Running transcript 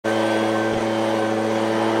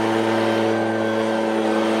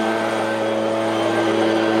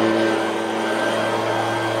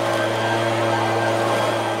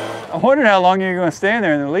wondering how long you're going to stand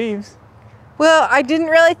there in the leaves. Well, I didn't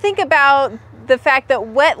really think about the fact that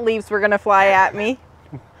wet leaves were going to fly at me.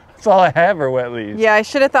 That's all I have are wet leaves. Yeah, I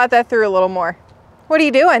should have thought that through a little more. What are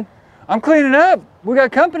you doing? I'm cleaning up. We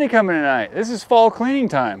got company coming tonight. This is fall cleaning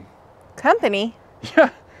time. Company?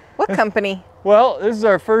 Yeah. What company? Well, this is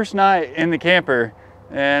our first night in the camper,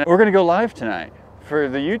 and we're going to go live tonight for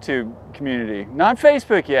the YouTube community. Not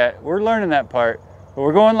Facebook yet. We're learning that part, but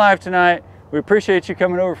we're going live tonight. We appreciate you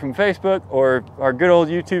coming over from Facebook or our good old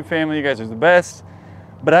YouTube family. You guys are the best.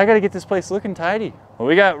 But I got to get this place looking tidy. Well,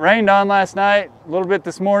 we got rained on last night, a little bit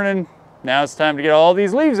this morning. Now it's time to get all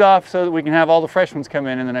these leaves off so that we can have all the fresh ones come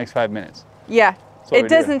in the next 5 minutes. Yeah, it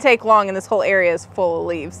doesn't take long and this whole area is full of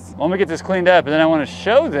leaves. Well, I'm gonna get this cleaned up and then I want to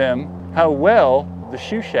show them how well the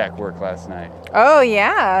shoe shack worked last night. Oh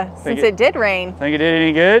yeah, since it did rain. Think it did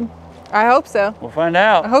any good? I hope so. We'll find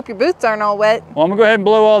out. I hope your boots aren't all wet. Well, I'm gonna go ahead and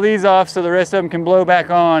blow all these off so the rest of them can blow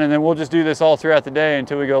back on, and then we'll just do this all throughout the day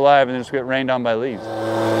until we go live and then just get rained on by leaves.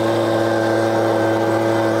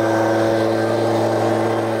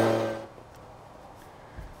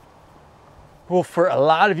 Well, for a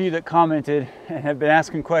lot of you that commented and have been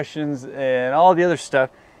asking questions and all the other stuff,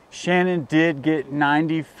 Shannon did get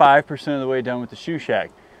 95% of the way done with the shoe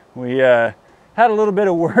shack. We had a little bit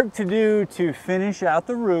of work to do to finish out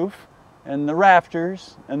the roof and the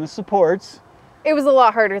rafters and the supports. It was a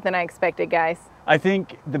lot harder than I expected, guys. I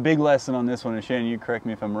think the big lesson on this one, and Shannon, you correct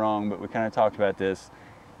me if I'm wrong, but we kind of talked about this.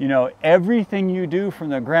 You know, everything you do from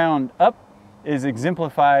the ground up is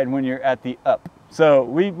exemplified when you're at the up. So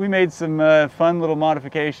we made some fun little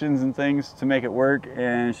modifications and things to make it work,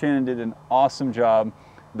 and Shannon did an awesome job.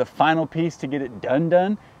 The final piece to get it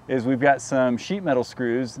done is we've got some sheet metal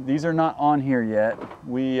screws. These are not on here yet.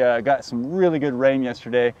 We got some really good rain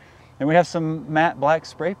yesterday, and we have some matte black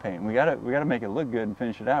spray paint. We gotta make it look good and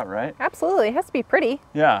finish it out, right? Absolutely, it has to be pretty.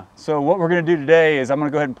 Yeah, so what we're gonna do today is I'm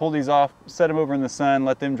gonna go ahead and pull these off, set them over in the sun,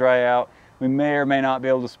 let them dry out. We may or may not be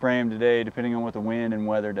able to spray them today depending on what the wind and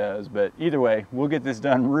weather does, but either way, we'll get this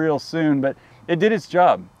done real soon. But it did its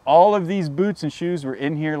job. All of these boots and shoes were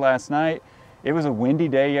in here last night. It was a windy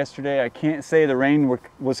day yesterday. I can't say the rain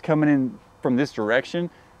was coming in from this direction.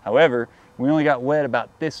 However, we only got wet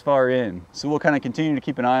about this far in. So we'll kind of continue to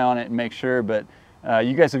keep an eye on it and make sure, but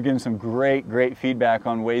you guys have given some great feedback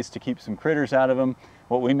on ways to keep some critters out of them.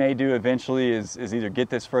 What we may do eventually is either get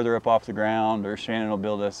this further up off the ground or Shannon will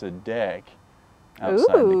build us a deck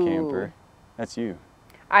outside the camper. That's you.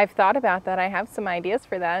 I've thought about that. I have some ideas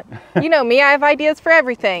for that. You know me, I have ideas for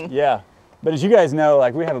everything. Yeah. But as you guys know,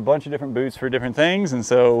 like we have a bunch of different boots for different things, and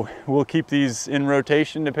so we'll keep these in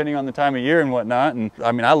rotation depending on the time of year and whatnot. And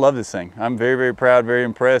I mean, I love this thing. I'm very proud, very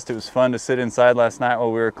impressed. It was fun to sit inside last night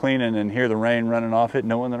while we were cleaning and hear the rain running off it,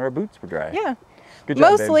 knowing that our boots were dry. Yeah. Good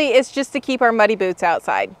job, mostly babe. It's just to keep our muddy boots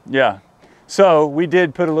outside. Yeah. So we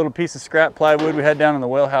did put a little piece of scrap plywood we had down in the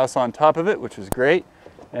well house on top of it, which was great.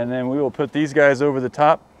 And then we will put these guys over the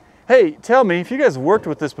top. Hey, tell me, if you guys worked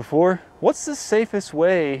with this before, what's the safest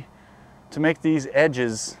way to make these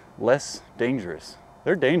edges less dangerous?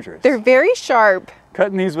 They're dangerous. They're very sharp.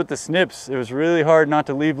 Cutting these with the snips, it was really hard not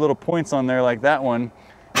to leave little points on there like that one.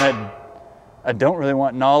 And I don't really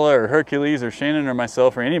want Nala or Hercules or Shannon or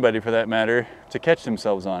myself or anybody for that matter to catch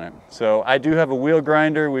themselves on it. So I do have a wheel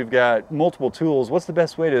grinder. We've got multiple tools. What's the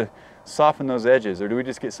best way to soften those edges? Or do we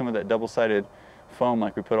just get some of that double-sided foam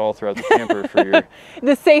like we put all throughout the camper for your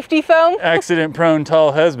the safety foam? Accident-prone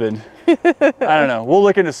tall husband? I don't know. We'll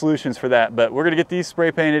look into solutions for that, but we're gonna get these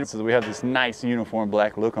spray painted so that we have this nice uniform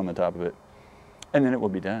black look on the top of it. And then it will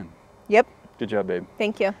be done. Yep. Good job, babe.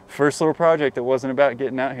 Thank you. First little project that wasn't about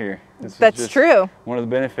getting out here. That's true. One of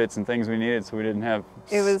the benefits and things we needed so we didn't have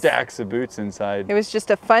stacks of boots inside. It was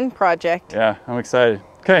just a fun project. Yeah, I'm excited.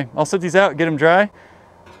 Okay, I'll set these out, get them dry.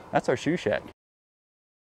 That's our shoe shack.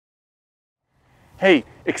 Hey,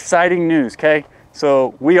 exciting news, okay?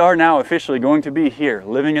 So we are now officially going to be here,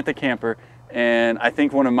 living at the camper, and I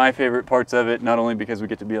think one of my favorite parts of it, not only because we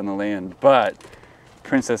get to be on the land, but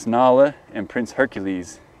Princess Nala and Prince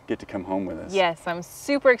Hercules get to come home with us. Yes, I'm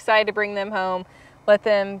super excited to bring them home, let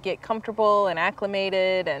them get comfortable and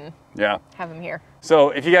acclimated, and have them here. So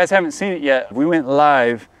if you guys haven't seen it yet, we went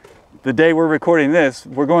live the day we're recording this.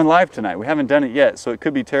 We're going live tonight. We haven't done it yet, so it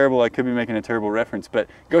could be terrible. I could be making a terrible reference, but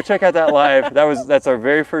go check out that live. That's our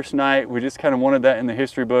very first night. We just kind of wanted that in the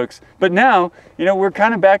history books. But now, you know, we're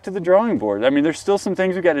kind of back to the drawing board. I mean, there's still some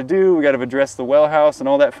things we got to do. We got to address the well house and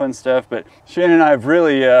all that fun stuff. But Shannon and I have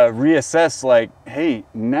really reassessed, like, hey,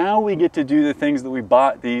 now we get to do the things that we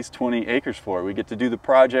bought these 20 acres for. We get to do the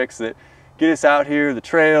projects that get us out here, the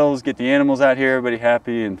trails, get the animals out here, everybody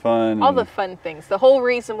happy and fun. All the fun things. The whole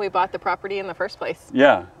reason we bought the property in the first place.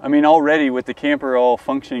 Yeah, I mean, already with the camper all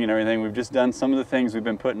functioning and everything, we've just done some of the things we've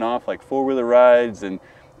been putting off, like four-wheeler rides and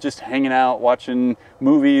just hanging out, watching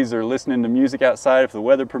movies or listening to music outside if the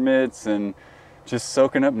weather permits, and just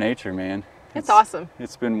soaking up nature, man. It's awesome.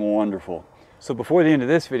 It's been wonderful. So before the end of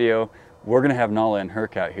this video, we're gonna have Nala and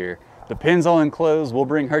Herc out here. The pen's all enclosed. We'll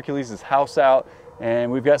bring Hercules' house out,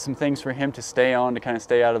 and we've got some things for him to stay on to kind of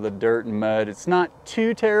stay out of the dirt and mud. It's not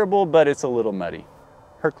too terrible, but it's a little muddy.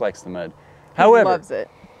 Herc likes the mud. However, he loves it.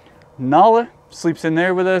 Nala sleeps in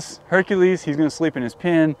there with us. Hercules, he's gonna sleep in his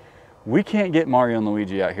pen. We can't get Mario and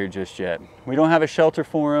Luigi out here just yet. We don't have a shelter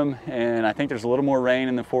for them, and I think there's a little more rain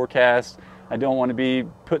in the forecast. I don't want to be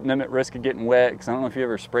putting them at risk of getting wet, because I don't know if you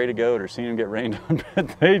ever sprayed a goat or seen them get rained on,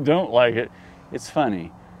 but they don't like it. It's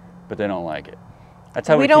funny, but they don't like it. That's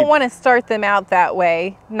how we don't want to start them out that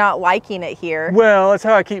way, not liking it here. Well, that's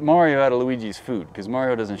how I keep Mario out of Luigi's food, because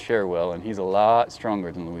Mario doesn't share well, and he's a lot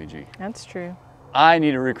stronger than Luigi. That's true. I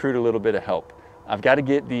need to recruit a little bit of help. I've got to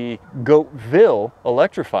get the Goatville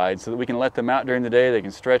electrified so that we can let them out during the day. They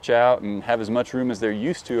can stretch out and have as much room as they're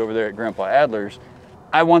used to over there at Grandpa Adler's.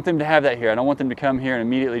 I want them to have that here. I don't want them to come here and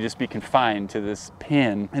immediately just be confined to this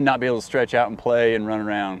pen and not be able to stretch out and play and run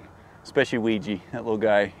around. Especially Ouija, that little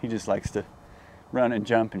guy. He just likes to run and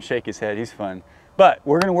jump and shake his head. He's fun. But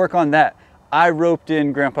we're gonna work on that. I roped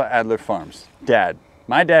in Grandpa Adler Farms. Dad,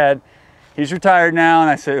 my dad, he's retired now, and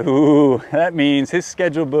I said, ooh, that means his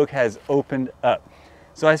schedule book has opened up.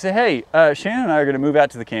 So I said, hey, Shannon and I are gonna move out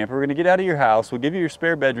to the camper. We're gonna get out of your house. We'll give you your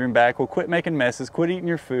spare bedroom back. We'll quit making messes, quit eating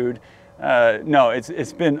your food. No,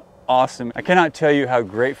 it's been awesome. I cannot tell you how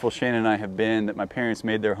grateful Shannon and I have been that my parents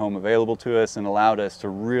made their home available to us and allowed us to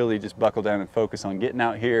really just buckle down and focus on getting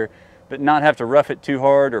out here, but not have to rough it too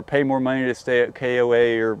hard or pay more money to stay at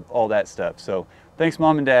KOA or all that stuff. So thanks,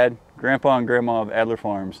 Mom and Dad, Grandpa and Grandma of Adler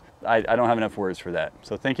Farms. I don't have enough words for that.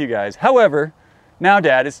 So thank you guys. However, now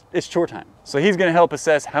Dad, it's chore time. So he's gonna help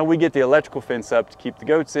assess how we get the electrical fence up to keep the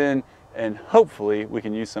goats in, and hopefully we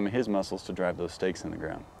can use some of his muscles to drive those stakes in the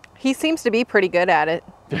ground. He seems to be pretty good at it.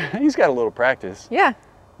 He's got a little practice. Yeah.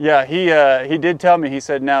 Yeah, he did tell me, he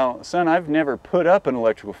said, now, son, I've never put up an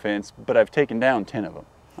electrical fence, but I've taken down 10 of them.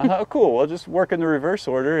 I thought, oh, cool, we'll just work in the reverse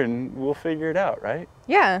order and we'll figure it out, right?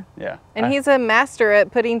 Yeah. Yeah. And he's a master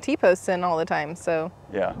at putting T-posts in all the time, so.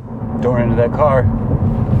 Yeah. Door into that car.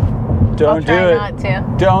 Don't do it. I'll try not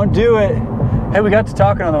to. Don't do it. Hey, we got to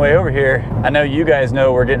talking on the way over here. I know you guys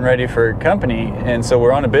know we're getting ready for company, and so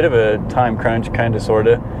we're on a bit of a time crunch, kind of, sort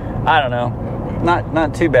of. I don't know,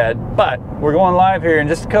 not too bad, but we're going live here in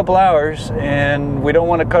just a couple hours, and we don't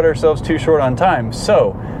want to cut ourselves too short on time.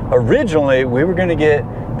 So originally we were going to get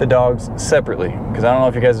the dogs separately, because I don't know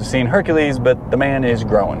if you guys have seen Hercules, but the man is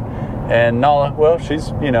growing. And Nala, well, she's,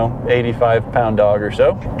 you know, 85-pound dog or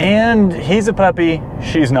so. And he's a puppy,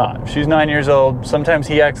 she's not. She's 9 years old. Sometimes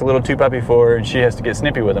he acts a little too puppy for her, and she has to get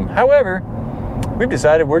snippy with him. However, we've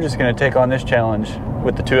decided we're just going to take on this challenge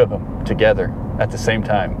with the two of them together at the same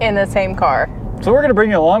time. In the same car. So we're going to bring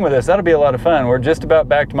you along with us. That'll be a lot of fun. We're just about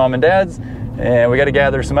back to Mom and Dad's, and we got to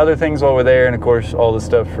gather some other things while we're there, and of course all the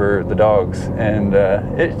stuff for the dogs, and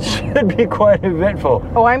it should be quite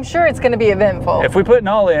eventful. Oh, I'm sure it's going to be eventful. If we put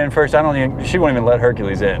Nala in first, she won't even let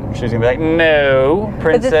Hercules in. She's going to be like, no,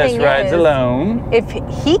 princess rides alone. If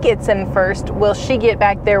he gets in first, will she get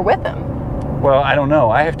back there with him? Well, I don't know.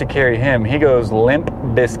 I have to carry him. He goes limp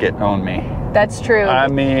biscuit on me. That's true. I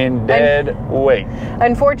mean, dead weight.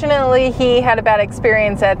 Unfortunately, he had a bad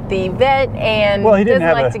experience at the vet, and he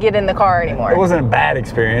doesn't like to get in the car anymore. It wasn't a bad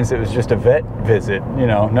experience. It was just a vet visit. You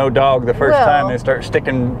know, no dog the first time they start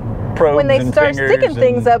sticking probes when they and start fingers sticking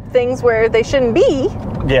things up things where they shouldn't be.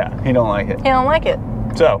 Yeah, he don't like it. He don't like it.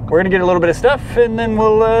 So we're gonna get a little bit of stuff, and then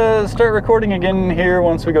we'll start recording again here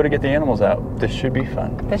once we go to get the animals out. This should be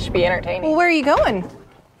fun. This should be entertaining. Well, where are you going?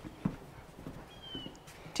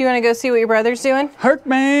 Do you want to go see what your brother's doing? Herc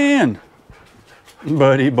man,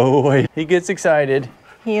 buddy boy. He gets excited.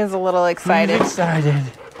 He is a little excited. He's excited.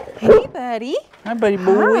 Hey, buddy. Hi, buddy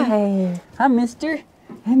boy. Hi. Hi, mister.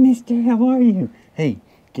 Hi, mister. How are you? Hey,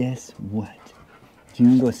 guess what? Do you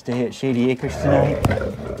want to go stay at Shady Acres tonight?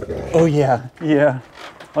 Oh, yeah. Yeah.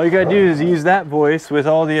 All you got to do is use that voice with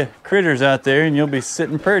all the critters out there, and you'll be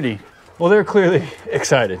sitting pretty. Well, they're clearly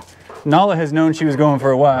excited. Nala has known she was going for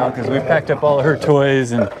a while because we packed up all of her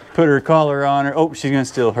toys and put her collar on her. Oh, she's going to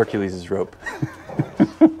steal Hercules' rope.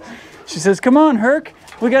 She says, come on, Herc.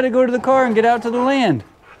 We got to go to the car and get out to the land.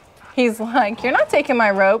 He's like, you're not taking my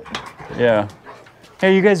rope. Yeah.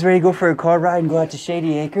 Hey, you guys ready to go for a car ride and go out to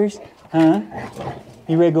Shady Acres? Huh?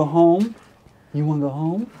 You ready to go home? You want to go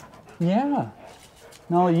home? Yeah.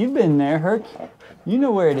 No, you've been there, Herc. You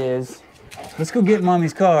know where it is. Let's go get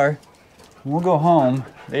Mommy's car. And we'll go home.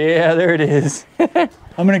 Yeah, there it is. I'm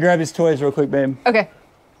gonna grab his toys real quick, babe. Okay.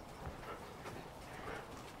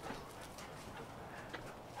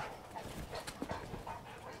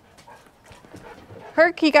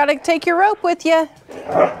 Herc, you gotta take your rope with you.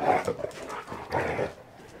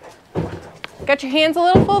 Got your hands a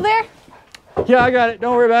little full there? Yeah, I got it.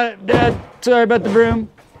 Don't worry about it. Dad, sorry about the broom.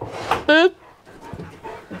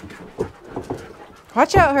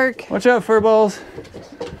 Watch out, Herc. Watch out, fur balls. Is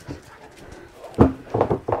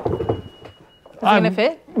it gonna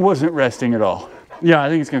fit? Wasn't resting at all. Yeah, I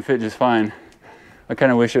think it's gonna fit just fine. I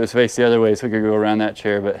kind of wish it was faced the other way so we could go around that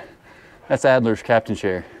chair, but that's Adler's captain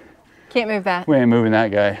chair. Can't move that. We ain't moving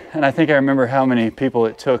that guy. And I think I remember how many people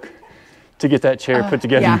it took to get that chair put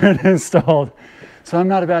together yeah. and installed. So I'm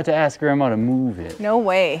not about to ask Grandma to move it. No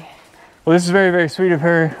way. Well, this is very, very sweet of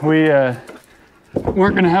her. We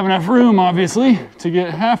weren't gonna have enough room, obviously, to get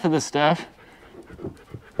half of the stuff.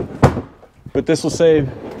 But this will save.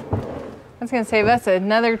 That's gonna save us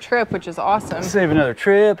another trip, which is awesome. Save another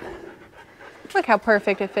trip. Look how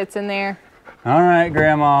perfect it fits in there. All right,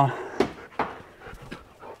 Grandma.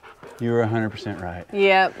 You were 100% right.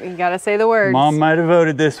 Yep, you gotta say the words. Mom might have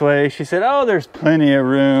voted this way. She said, oh, there's plenty of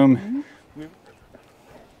room.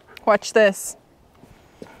 Watch this.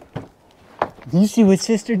 You see what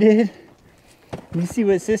Sister did? You see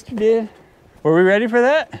what Sister did? Were we ready for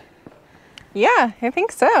that? Yeah, I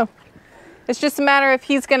think so. It's just a matter if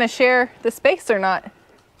he's gonna share the space or not.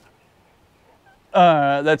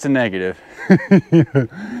 That's a negative.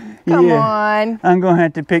 Come on. I'm gonna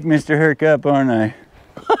have to pick Mr. Herc up, aren't I?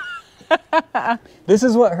 This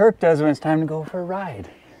is what Herc does when it's time to go for a ride.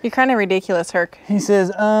 You're kind of ridiculous, Herc. He says,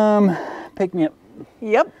 pick me up.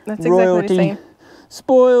 Yep, that's exactly Royalty, what he's saying.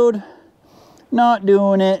 spoiled, not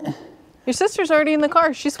doing it. Your sister's already in the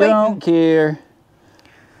car. She's waiting. Don't care.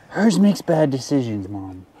 Hers makes bad decisions,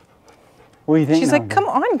 Mom. What do you think? She's like, come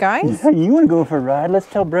on, guys. Yeah, you want to go for a ride? Let's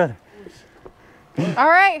tell brother. All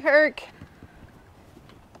right, Herc.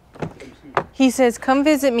 He says, come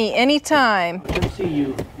visit me anytime. Good to see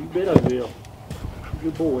you. You bet I will.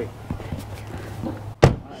 Good boy.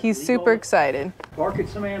 He's super excited. Bark at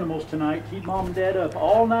some animals tonight. Keep Mom and Dad up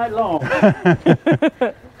all night long.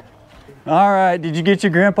 All right, did you get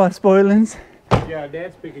your grandpa spoilings? Yeah,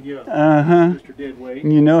 Dad's picking you up. Mr. Deadweight.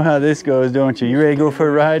 You know how this goes, don't you? You ready to go for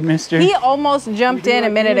a ride, mister? He almost jumped in a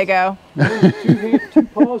minute ago. 2 hands, 2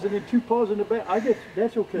 paws, and then 2 paws in the back. I guess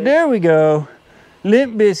that's okay. There we go.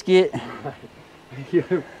 Limp biscuit. Yeah.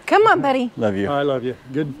 Come on, buddy. Love you. I love you.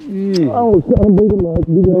 Good. Oh, big luck.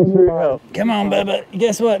 Thanks for your help. Come on, Bubba.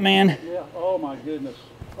 Guess what, man? Yeah. Oh my goodness.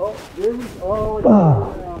 Oh, there we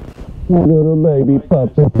go. My little baby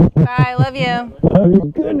puppy. Bye, love you. Love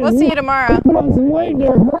you. Goodness. We'll see you tomorrow. Put on some weight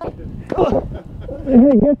there.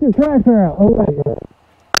 Hey, get your tractor out. Oh,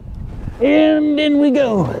 and then we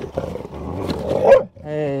go.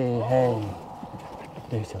 Hey.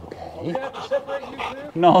 It's okay.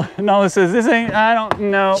 Nala says, this ain't, I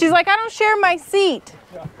don't know. She's like, I don't share my seat.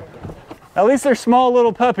 At least they're small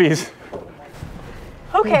little puppies.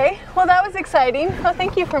 Okay, well that was exciting. Well,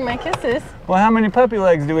 thank you for my kisses. Well, how many puppy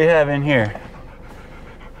legs do we have in here?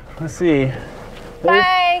 Let's see. There's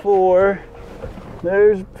Bye. 4.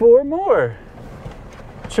 There's 4 more.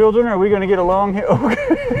 Children, are we going to get along here?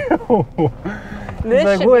 Oh. This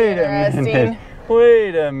like, should be interesting.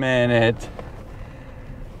 Wait a minute.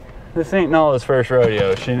 This ain't Nala's first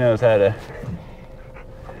rodeo. She knows how to.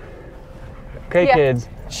 Okay, Yeah. kids.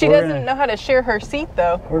 She doesn't know how to share her seat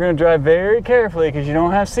though. We're gonna drive very carefully because you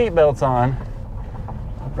don't have seat belts on,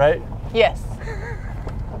 right? Yes.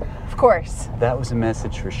 Of course. That was a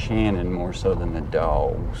message for Shannon more so than the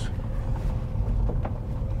dogs.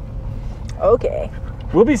 Okay.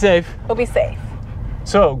 We'll be safe. We'll be safe.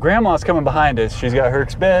 So Grandma's coming behind us. She's got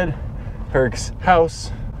Herc's bed, Herc's house,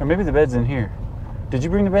 or maybe the bed's in here. Did you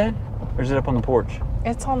bring the bed, or is it up on the porch?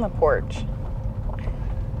 It's on the porch.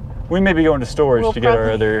 We may be going to storage We'll to get our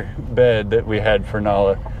probably- other bed that we had for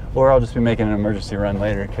Nala, or I'll just be making an emergency run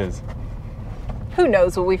later because Who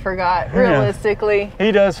knows what we forgot, Yeah. realistically.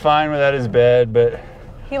 he does fine without his bed, but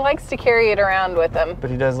He likes to carry it around with him.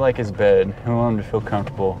 he does like his bed. We want him to feel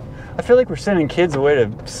comfortable. I feel like we're sending kids away to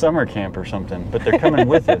summer camp or something, but they're coming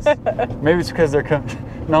with us. Maybe it's because they're coming.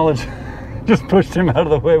 Knowledge just pushed him out of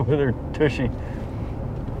the way with her tushy.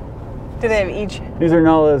 Do they have each? These are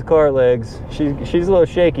Nala's car legs. She's a little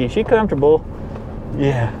shaky. She comfortable.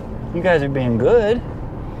 Yeah. You guys are being good.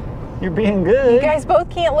 You're being good. You guys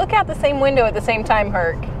both can't look out the same window at the same time,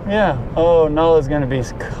 Herc. Yeah. Oh, Nala's gonna be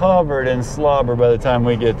covered in slobber by the time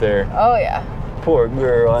we get there. Oh yeah. Poor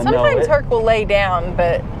girl, I know Sometimes it. Herc will lay down,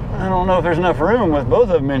 but... I don't know if there's enough room with both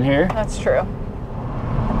of them in here. That's true.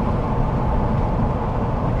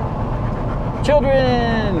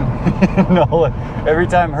 Children! No, every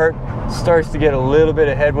time Herc starts to get a little bit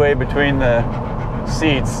of headway between the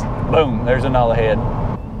seats, boom, there's a Nala head.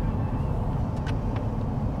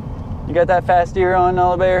 You got that fast ear on,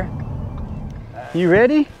 Nala Bear? You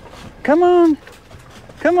ready? Come on.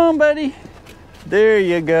 Come on, buddy. There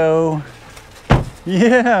you go.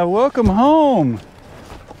 Yeah, welcome home.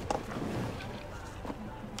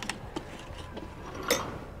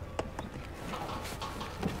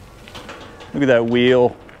 Look at that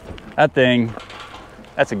wheel. That thing,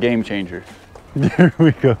 that's a game changer. There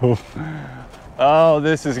we go. Oh,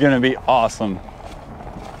 this is gonna be awesome.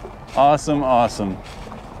 Awesome, awesome.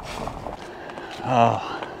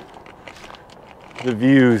 Oh, the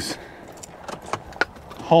views.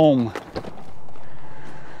 Home.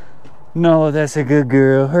 No, that's a good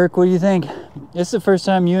girl. Herc, what do you think? It's the first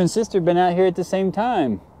time you and sister been out here at the same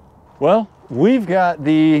time. Well, we've got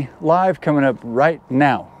the live coming up right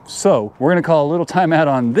now. So we're gonna call a little timeout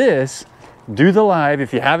on this, do the live.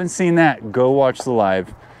 If you haven't seen that, go watch the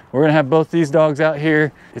live. We're gonna have both these dogs out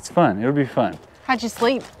here. It's fun, it'll be fun. How'd you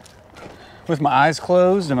sleep? With my eyes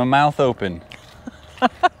closed and my mouth open.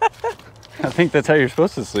 I think that's how you're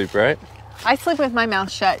supposed to sleep, right? I sleep with my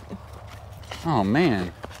mouth shut. Oh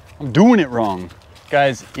man, I'm doing it wrong.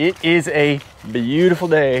 Guys, it is a beautiful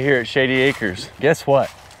day here at Shady Acres. Guess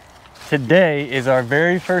what? Today is our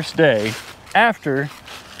very first day after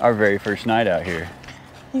our very first night out here.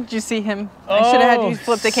 Did you see him? I should have had you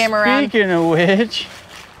flip the camera around. Speaking of which,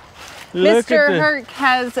 look Mr. at Herc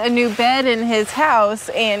has a new bed in his house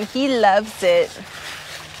and he loves it.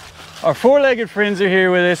 our four-legged friends are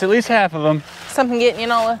here with us, at least half of them. Something getting you,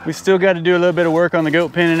 Nola? We still got to do a little bit of work on the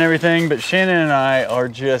goat pen and everything, but Shannon and I are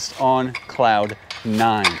just on cloud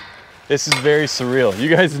 9. This is very surreal. You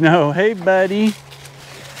guys know, hey buddy.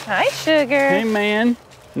 Hi, sugar. Hey man.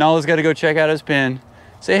 Nala's got to go check out his pen.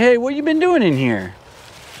 Say, hey, what you been doing in here?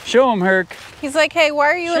 Show him, Herc. He's like, hey, why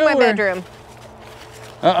are you in my bedroom?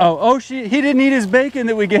 Uh-oh. Oh, he didn't eat his bacon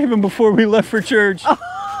that we gave him before we left for church.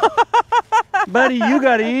 Buddy, you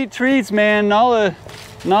got to eat treats, man. Nala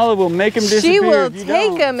will make him disappear. She will if you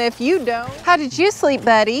take don't. him if you don't. How did you sleep,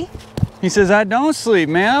 buddy? He says, I don't sleep,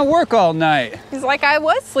 man. I work all night. He's like, I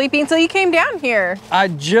was sleeping until you came down here. I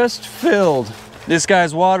just filled this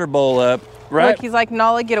guy's water bowl up. Right. Look, he's like,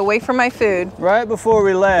 Nala, get away from my food. Right before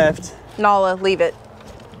we left. Nala, leave it.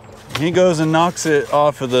 He goes and knocks it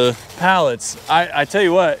off of the pallets. I tell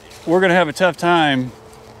you what, we're gonna have a tough time.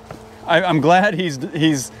 I'm glad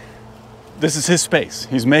this is his space.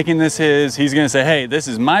 He's making this his. He's gonna say, hey, this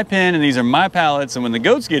is my pen and these are my pallets. And when the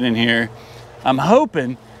goats get in here, I'm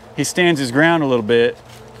hoping he stands his ground a little bit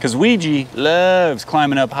because Ouija loves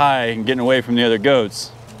climbing up high and getting away from the other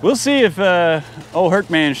goats. We'll see if old Herc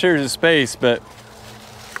man shares his space, but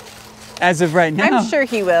as of right now, I'm sure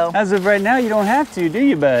he will. As of right now, you don't have to, do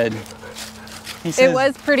you, bud? He says, it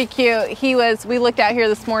was pretty cute. We looked out here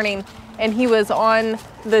this morning and he was on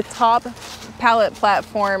the top pallet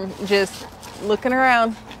platform, just looking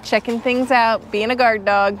around, checking things out, being a guard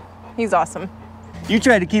dog. He's awesome. You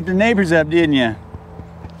tried to keep the neighbors up, didn't you?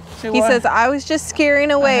 He says, I was just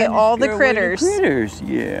scaring away all the critters.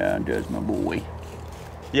 Yeah, does my boy.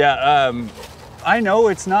 Yeah, I know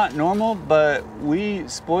it's not normal, but we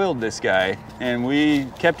spoiled this guy and we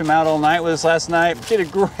kept him out all night with us last night. Did a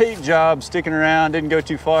great job sticking around, didn't go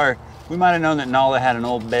too far. We might have known that Nala had an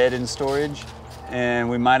old bed in storage and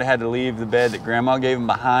we might have had to leave the bed that Grandma gave him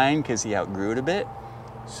behind because he outgrew it a bit.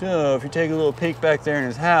 So if you take a little peek back there in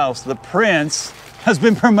his house, the prince has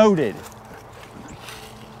been promoted.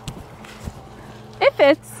 It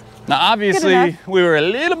fits. Now obviously we were a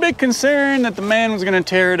little bit concerned that the man was gonna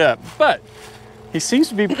tear it up, but he seems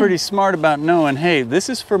to be pretty smart about knowing, hey, this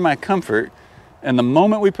is for my comfort. And the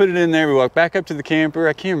moment we put it in there, we walked back up to the camper.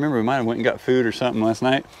 I can't remember, we might have went and got food or something last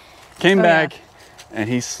night. Came back and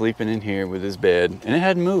he's sleeping in here with his bed and it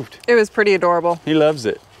hadn't moved. It was pretty adorable. He loves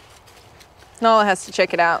it. Nala has to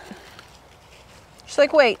check it out. She's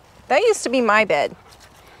like, wait, that used to be my bed.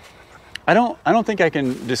 I don't think I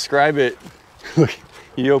can describe it. Look,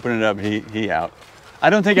 you open it up, he out. I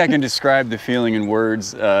don't think I can describe the feeling in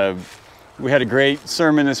words. We had a great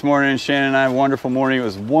sermon this morning, Shannon and I, wonderful morning. It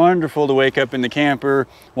was wonderful to wake up in the camper,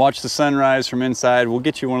 watch the sunrise from inside. We'll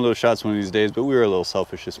get you one of those shots one of these days, but we were a little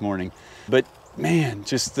selfish this morning. But man,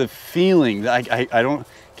 just the feeling,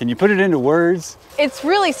 can you put it into words? It's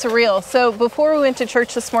really surreal. So before we went to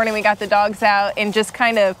church this morning, we got the dogs out and just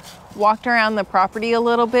kind of walked around the property a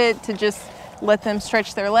little bit to just let them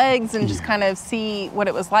stretch their legs and just kind of see what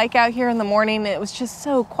it was like out here in the morning. It was just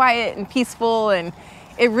so quiet and peaceful, and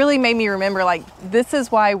it really made me remember, like, this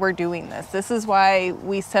is why we're doing this. This is why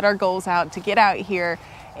we set our goals out to get out here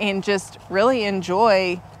and just really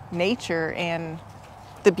enjoy nature and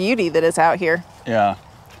the beauty that is out here. Yeah.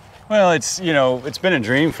 Well, it's, you know, it's been a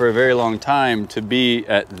dream for a very long time to be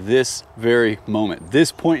at this very moment,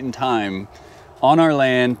 this point in time on our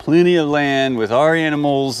land, plenty of land with our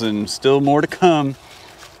animals and still more to come.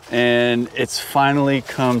 And it's finally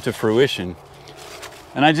come to fruition.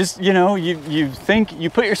 And I just, you know, you think you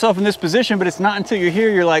put yourself in this position, but it's not until you're here,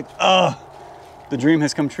 you're like, oh, the dream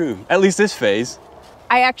has come true. At least this phase.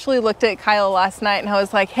 I actually looked at Kyle last night and I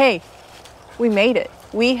was like, hey, we made it.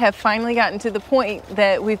 We have finally gotten to the point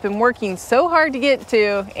that we've been working so hard to get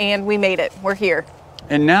to, and we made it. We're here.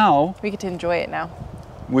 And now we get to enjoy it now.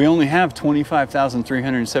 We only have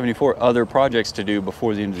 25,374 other projects to do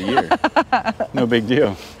before the end of the year. No big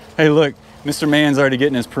deal. Hey, look, Mr. Man's already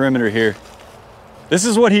getting his perimeter here. This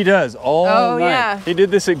is what he does all night. Yeah. He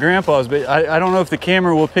did this at Grandpa's, but I don't know if the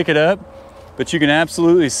camera will pick it up, but you can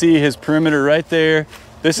absolutely see his perimeter right there.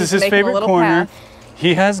 This is his favorite corner. Path.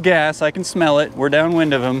 He has gas, I can smell it. We're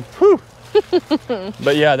downwind of him. Whew.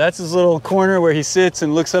 But yeah, that's his little corner where he sits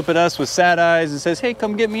and looks up at us with sad eyes and says, hey,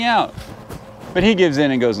 come get me out. But he gives in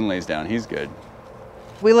and goes and lays down. He's good.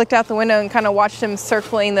 We looked out the window and kind of watched him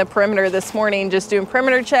circling the perimeter this morning, just doing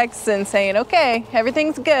perimeter checks and saying, okay,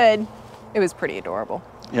 everything's good. It was pretty adorable.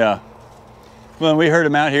 Yeah. Well, we heard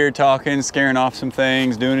him out here talking, scaring off some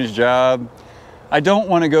things, doing his job. I don't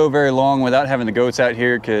want to go very long without having the goats out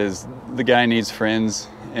here because the guy needs friends.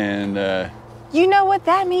 And you know what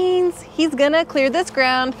that means? He's gonna clear this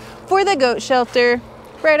ground for the goat shelter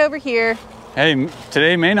right over here. Hey,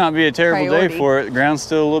 today may not be a terrible day for it. The ground's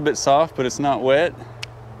still a little bit soft, but it's not wet.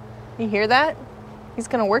 You hear that? He's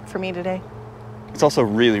gonna work for me today. It's also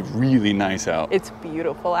really, really nice out. It's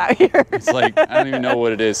beautiful out here. It's like, I don't even know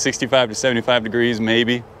what it is, 65 to 75 degrees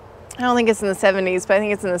maybe. I don't think it's in the 70s, but I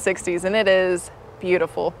think it's in the 60s, and it is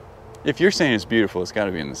beautiful. If you're saying it's beautiful, it's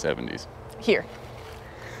gotta be in the 70s. Here.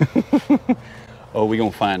 Oh, we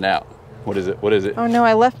gonna find out. What is it? What is it? Oh no,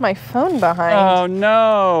 I left my phone behind. Oh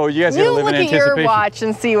no, you guys gotta live in anticipation. Look at your watch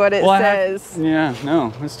and see what it says. Yeah,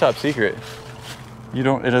 no, it's top secret. It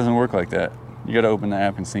doesn't work like that. You gotta open the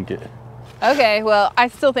app and sync it. Okay, well, I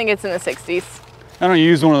still think it's in the 60s. I don't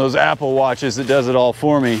use one of those Apple watches that does it all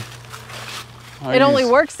for me. It only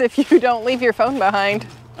works if you don't leave your phone behind.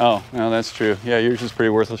 Oh, no, that's true. Yeah, yours is pretty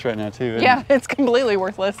worthless right now too. Yeah, it's completely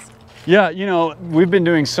worthless. Yeah, you know, we've been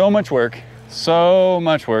doing so much work,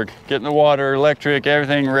 getting the water, electric,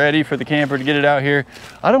 everything ready for the camper to get it out here.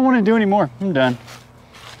 I don't want to do any more. I'm done.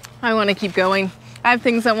 I want to keep going. I have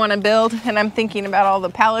things I want to build, and I'm thinking about all the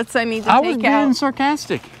pallets I need to take out. I was being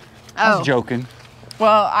sarcastic. I was joking.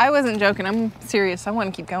 Well, I wasn't joking. I'm serious. I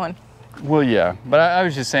want to keep going. Well, yeah, but I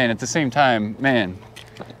was just saying at the same time, man,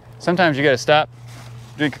 sometimes you got to stop,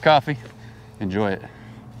 drink a coffee, enjoy it.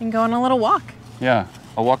 And go on a little walk. Yeah,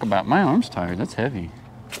 a walkabout. My arm's tired. That's heavy.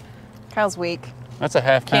 Kyle's weak. That's a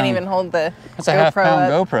half pound. Can't even hold the That's a half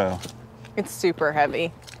pound GoPro. It's super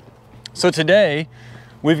heavy. So today,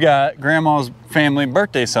 we've got Grandma's family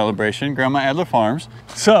birthday celebration, Grandma Adler Farms.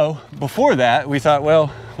 So before that, we thought,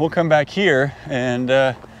 well, we'll come back here and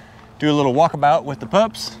do a little walkabout with the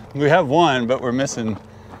pups. We have one, but we're missing.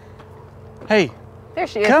 Hey. There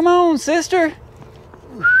she is. Come on, sister.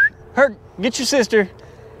 Herc, get your sister.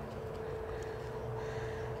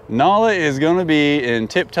 Nala is gonna be in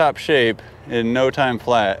tip-top shape in no time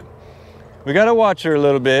flat. We gotta watch her a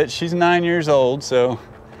little bit. She's 9 years old, so.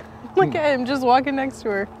 Look at him just walking next to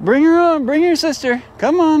her. Bring her on, bring your sister.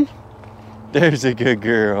 Come on. There's a good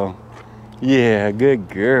girl. Yeah, good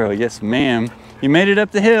girl. Yes, ma'am. You made it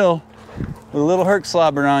up the hill with a little Herc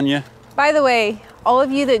slobber on you. By the way, all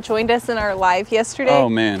of you that joined us in our live yesterday. Oh,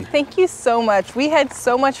 man. Thank you so much. We had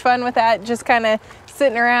so much fun with that, just kind of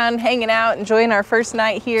sitting around, hanging out, enjoying our first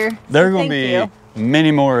night here. There are going to be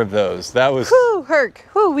many more of those. That was Herc,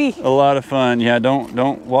 whoo-wee. A lot of fun. Yeah,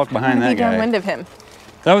 don't walk behind that guy. Downwind of him.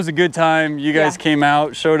 That was a good time. You guys came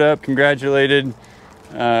out, showed up, congratulated.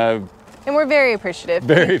 And we're very appreciative.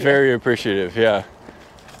 Very appreciative, yeah.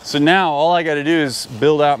 So now all I got to do is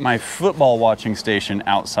build out my football watching station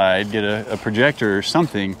outside, get a projector or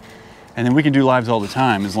something, and then we can do lives all the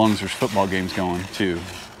time as long as there's football games going too.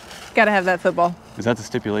 Got to have that football. Is that the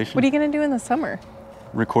stipulation? What are you going to do in the summer?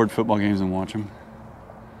 Record football games and watch them.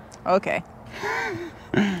 Okay.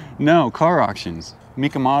 No, car auctions.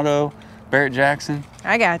 Mikamoto, Barrett Jackson.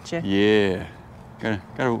 I got you. Yeah.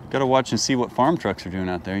 Gotta watch and see what farm trucks are doing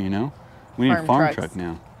out there, you know? We need a farm truck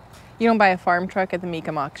now. You don't buy a farm truck at the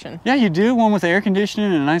Mecum auction. Yeah, you do. One with air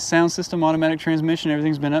conditioning and a nice sound system, automatic transmission.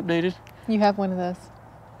 Everything's been updated. You have one of those.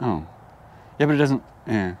 Oh. Yeah, but it doesn't.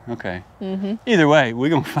 Yeah, okay. Either way, we're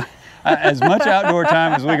going to find as much outdoor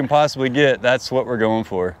time as we can possibly get. That's what we're going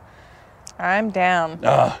for. I'm down.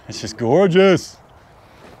 Oh, it's just gorgeous.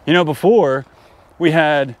 You know, before we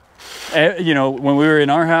had, you know, when we were in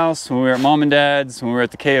our house, when we were at mom and dad's, when we were at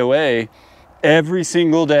the KOA, every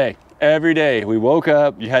single day, every day we woke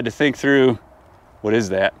up, you had to think through, what is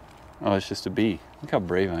that? Oh, it's just a bee. Look how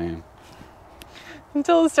brave I am.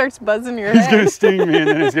 Until it starts buzzing your It's head. gonna sting me and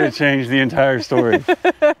then it's gonna change the entire story.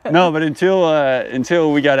 No, but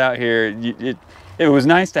until we got out here, it was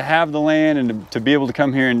nice to have the land and to be able to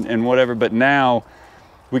come here and whatever, but now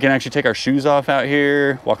we can actually take our shoes off out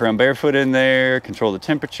here, walk around barefoot in there, control the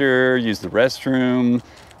temperature, use the restroom,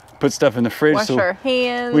 put stuff in the fridge. Wash our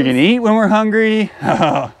hands. We can eat when we're hungry.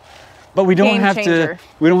 But we don't Game have changer.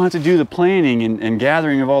 to do the planning and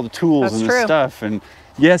gathering of all the tools That's and true. the stuff. And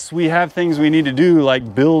yes, we have things we need to do,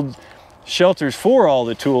 like build shelters for all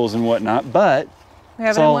the tools and whatnot, but We have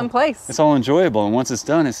it's it in all- one place. it's all enjoyable, and once it's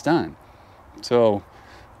done, it's done. So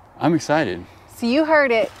I'm excited. So you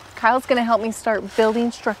heard it. Kyle's gonna help me start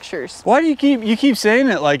building structures. Why do you keep saying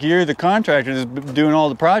it like you're the contractor that's doing all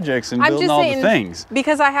the projects and I'm building just all saying the things?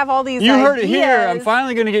 because I have all these You ideas. heard it here. I'm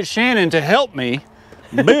finally going to get Shannon to help me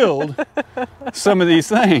build some of these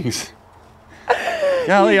things.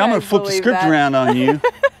 Golly, I'm going guys to flip the believe script that? around on you.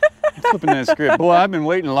 I'm flipping that script. Boy, I've been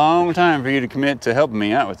waiting a long time for you to commit to helping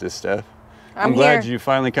me out with this stuff. I'm glad here. you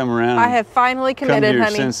finally come around. I have finally come to committed, your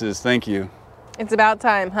honey. senses. Thank you. It's about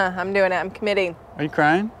time, huh? I'm doing it. I'm committing. Are you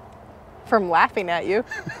crying? From laughing at you.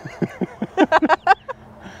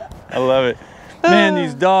 I love it. Man,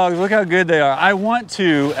 these dogs, look how good they are. I want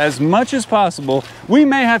to, as much as possible, we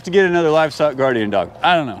may have to get another livestock guardian dog.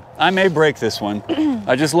 I don't know. I may break this one.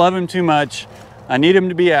 I just love him too much. I need him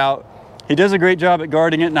to be out. He does a great job at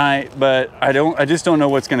guarding at night, but I just don't know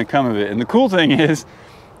what's gonna come of it. And the cool thing is,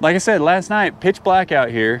 like I said, last night, pitch black out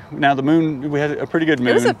here. Now the moon, we had a pretty good moon.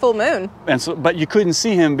 It was a full moon. And so, but you couldn't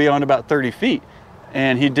see him beyond about 30 feet.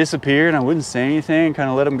 And he disappeared, and I wouldn't say anything, kind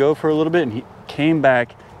of let him go for a little bit, and he came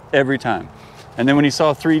back every time. And then when he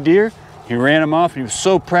saw 3 deer, he ran them off, and he was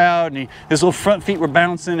so proud, and his little front feet were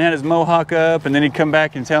bouncing, had his mohawk up, and then he'd come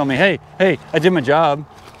back and tell me, hey, I did my job.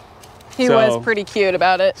 He So- was pretty cute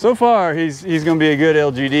about it. So far, he's gonna be a good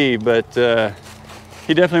LGD, but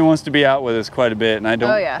he definitely wants to be out with us quite a bit, and I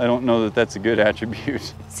don't, Oh, yeah. I don't know that that's a good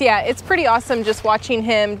attribute. So yeah, it's pretty awesome just watching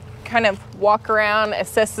him kind of walk around,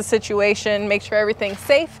 assess the situation, make sure everything's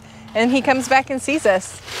safe, and he comes back and sees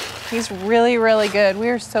us. He's really, really good. We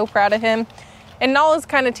are so proud of him. And Nala's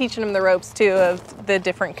kind of teaching him the ropes too of the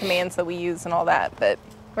different commands that we use and all that, but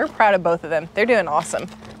we're proud of both of them. They're doing awesome.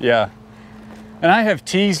 Yeah. And I have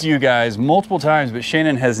teased you guys multiple times, but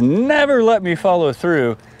Shannon has never let me follow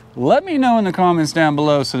through. Let me know in the comments down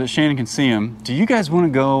below so that Shannon can see them. Do you guys want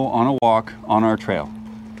to go on a walk on our trail?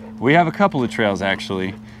 We have a couple of trails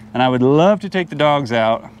actually, and I would love to take the dogs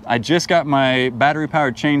out. I just got my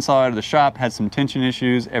battery-powered chainsaw out of the shop, had some tension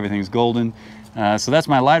issues, everything's golden. So that's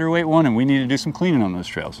my lighter weight one, and we need to do some cleaning on those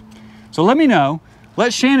trails. So let me know,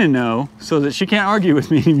 let Shannon know so that she can't argue with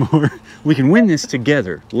me anymore. We can win this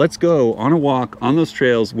together. Let's go on a walk on those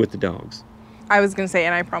trails with the dogs. I was gonna say,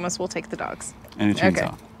 and I promise we'll take the dogs. And a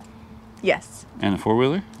chainsaw. Okay. Yes. And a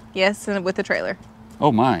four-wheeler? Yes, and with the trailer.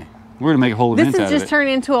 Oh my, we're gonna make a whole This event out has of just it. turned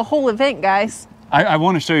into a whole event, guys. I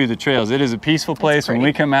want to show you the trails. It is a peaceful place. When pretty.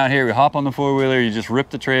 we come out here, we hop on the four-wheeler, you just rip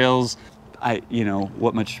the trails. You know,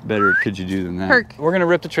 what much better could you do than that? Herc. We're gonna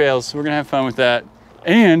rip the trails. We're gonna have fun with that.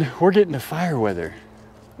 And we're getting to fire weather.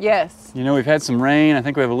 Yes. You know, we've had some rain. I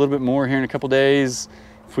think we have a little bit more here in a couple days.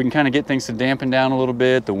 If we can kind of get things to dampen down a little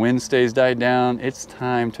bit, the wind stays died down, it's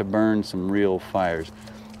time to burn some real fires.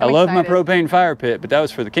 I I'm love my excited. propane fire pit, but that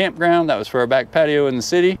was for the campground. That was for our back patio in the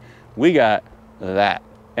city. We got that,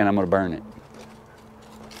 and I'm gonna burn it.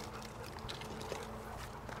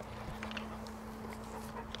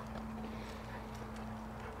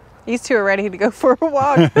 These two are ready to go for a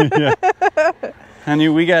walk. Honey,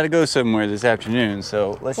 we got to go somewhere this afternoon,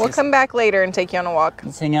 so let's We'll come back later and take you on a walk.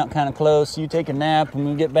 let's hang out kind of close. You take a nap. When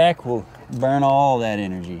we get back, we'll burn all that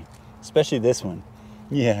energy, especially this one.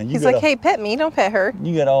 Yeah, you He's got like, hey, pet me, don't pet her.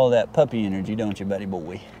 you got all that puppy energy, don't you, buddy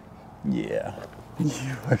boy? Yeah,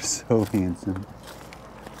 you are so handsome.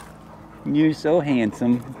 You're so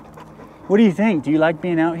handsome. What do you think? Do you like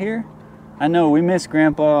being out here? I know we miss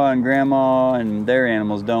Grandpa and Grandma and their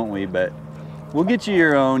animals, don't we? But we'll get you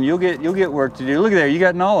your own. You'll get work to do. Look at there, you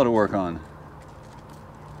got Nala to work on.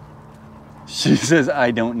 She says,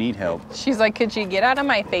 I don't need help. She's like, could you get out of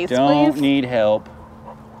my face, Don't please? need help.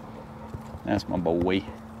 That's my boy.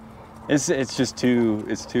 It's just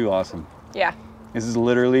it's too awesome. Yeah. This is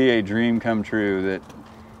literally a dream come true that,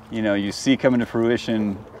 you know, you see coming to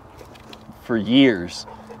fruition for years,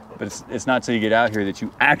 but it's not till you get out here that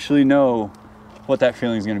you actually know what that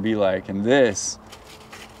feeling is going to be like. And this,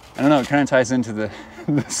 I don't know, it kind of ties into the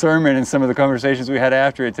sermon and some of the conversations we had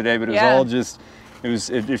after it today, but it was all just,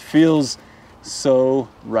 it feels so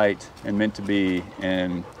right and meant to be,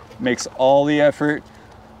 and makes all the effort,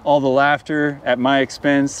 all the laughter at my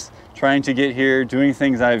expense, trying to get here, doing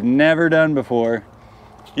things I've never done before.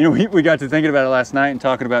 You know, we got to thinking about it last night and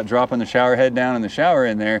talking about dropping the shower head down and the shower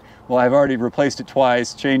in there. Well, I've already replaced it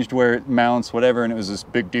twice, changed where it mounts, whatever, and it was this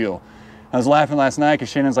big deal. I was laughing last night because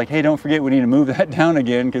Shannon's like, hey, don't forget we need to move that down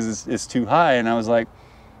again because it's too high. And I was like,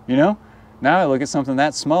 you know, now I look at something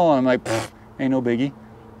that small and I'm like, ain't no biggie.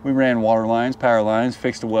 We ran water lines, power lines,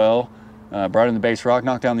 fixed a well, brought in the base rock,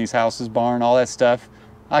 knocked down these houses, barn, all that stuff.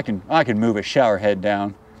 I can move a shower head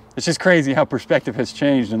down. It's just crazy how perspective has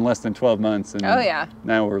changed in less than 12 months. And oh yeah.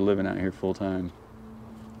 Now we're living out here full time.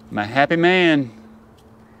 I'm a happy man.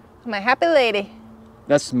 I'm a happy lady.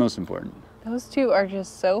 That's the most important. Those two are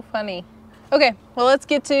just so funny. Okay, well, let's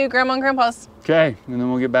get to Grandma and Grandpa's. Okay, and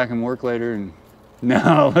then we'll get back and work later. And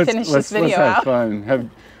no, let's have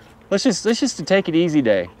fun. Let's just take it easy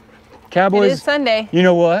day. Cowboys. It is Sunday. You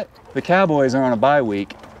know what? The Cowboys are on a bye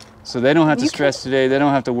week, so they don't have to stress today. They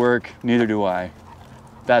don't have to work. Neither do I.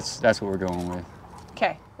 That's what we're going with.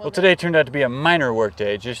 Okay. Well, today turned out to be a minor work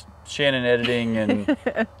day, just Shannon editing, and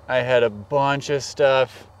I had a bunch of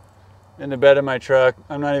stuff in the bed of my truck.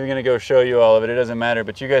 I'm not even gonna go show you all of it. It doesn't matter,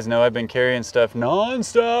 but you guys know I've been carrying stuff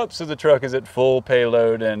non-stop, so the truck is at full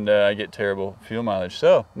payload and I get terrible fuel mileage.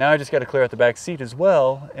 So now I just gotta clear out the back seat as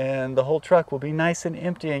well, and the whole truck will be nice and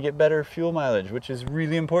empty and get better fuel mileage, which is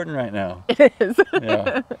really important right now. It is.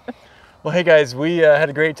 Yeah. Well, hey guys, we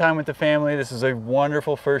had a great time with the family. This is a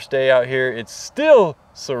wonderful first day out here. It's still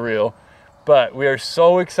surreal, but we are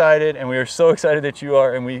so excited, and we are so excited that you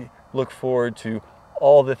are, and we look forward to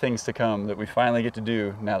all the things to come that we finally get to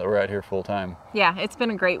do now that we're out here full time. Yeah, it's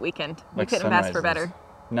been a great weekend. We couldn't have asked for better.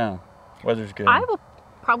 No, weather's good. I will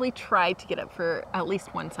probably try to get up for at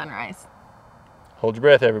least one sunrise. Hold your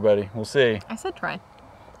breath, everybody. We'll see. I said try.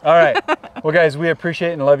 All right. Well, guys, we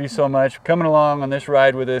appreciate and love you so much for coming along on this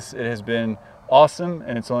ride with us. It has been awesome,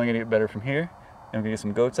 and it's only going to get better from here. And we're going to get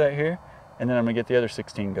some goats out here, and then I'm going to get the other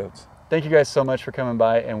 16 goats. Thank you guys so much for coming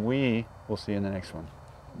by, and we will see you in the next one.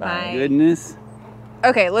 Bye. Goodness.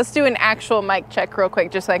 Okay, let's do an actual mic check real quick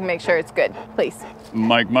just so I can make sure it's good, please.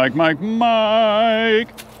 Mike.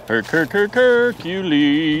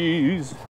 Hercules.